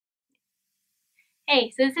Hey,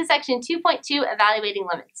 so this is section 2.2, Evaluating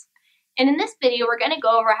Limits. And in this video, we're going to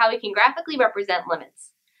go over how we can graphically represent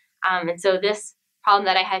limits. And so this problem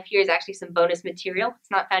that I have here is actually some bonus material. It's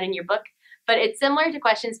not found in your book, but it's similar to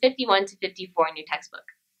questions 51 to 54 in your textbook.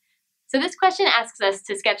 So this question asks us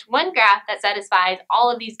to sketch one graph that satisfies all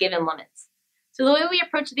of these given limits. So the way we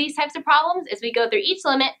approach these types of problems is we go through each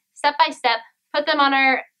limit step by step, put them on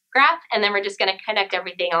our graph, and then we're just going to connect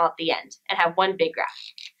everything all at the end and have one big graph.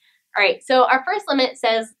 All right, so our first limit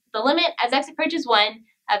says the limit as x approaches 1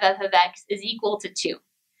 of f of x is equal to 2.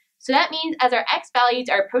 So that means as our x values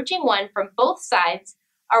are approaching 1 from both sides,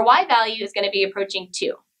 our y value is going to be approaching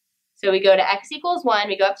 2. So we go to x equals 1,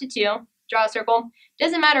 we go up to 2, draw a circle.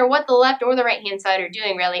 Doesn't matter what the left or the right hand side are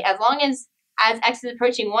doing really, as long as x is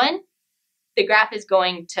approaching 1, the graph is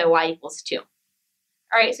going to y equals 2. All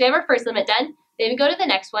right, so we have our first limit done. Then we go to the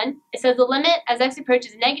next one. It says the limit as x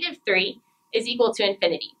approaches negative 3 is equal to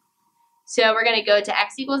infinity. So we're going to go to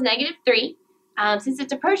x equals negative 3. Since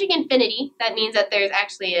it's approaching infinity, that means that there's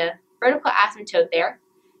actually a vertical asymptote there.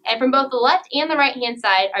 And from both the left and the right-hand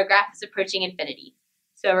side, our graph is approaching infinity.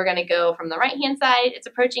 So we're going to go from the right-hand side, it's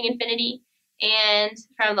approaching infinity, and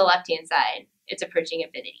from the left-hand side, it's approaching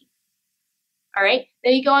infinity. All right,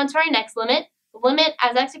 then we go on to our next limit. The limit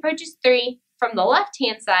as x approaches 3 from the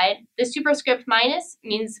left-hand side, the superscript minus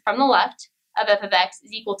means from the left of f of x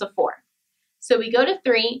is equal to 4. So we go to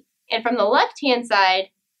 3, and from the left-hand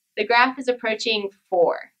side, the graph is approaching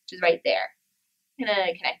 4, which is right there. I'm going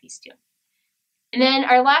to connect these two. And then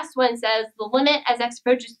our last one says the limit as x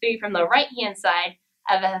approaches 3 from the right-hand side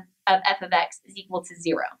of f of x is equal to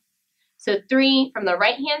 0. So 3 from the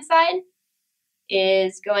right-hand side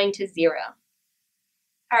is going to 0.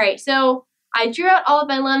 All right, so I drew out all of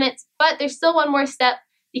my limits, but there's still one more step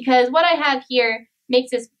because what I have here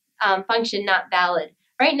makes this function not valid.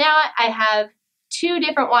 Right now, I have 2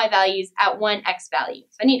 different y values at one x value.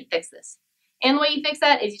 So I need to fix this. And the way you fix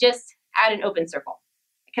that is you just add an open circle.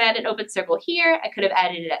 I can add an open circle here. I could have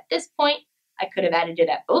added it at this point. I could have added it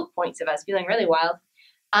at both points if I was feeling really wild.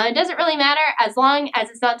 It doesn't really matter as long as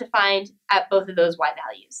it's not defined at both of those y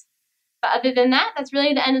values. But other than that, that's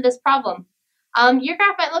really the end of this problem. Your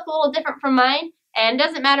graph might look a little different from mine, and it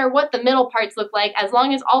doesn't matter what the middle parts look like as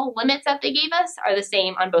long as all the limits that they gave us are the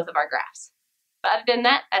same on both of our graphs. But other than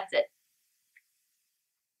that, that's it.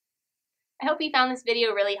 I hope you found this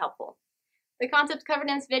video really helpful. The concepts covered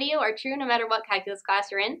in this video are true no matter what calculus class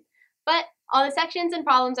you're in, but all the sections and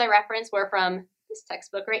problems I referenced were from this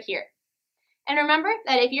textbook right here. And remember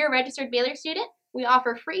that if you're a registered Baylor student, we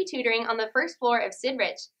offer free tutoring on the first floor of Sid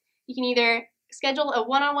Rich. You can either schedule a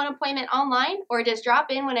one-on-one appointment online or just drop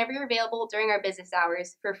in whenever you're available during our business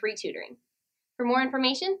hours for free tutoring. For more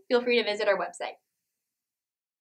information, feel free to visit our website.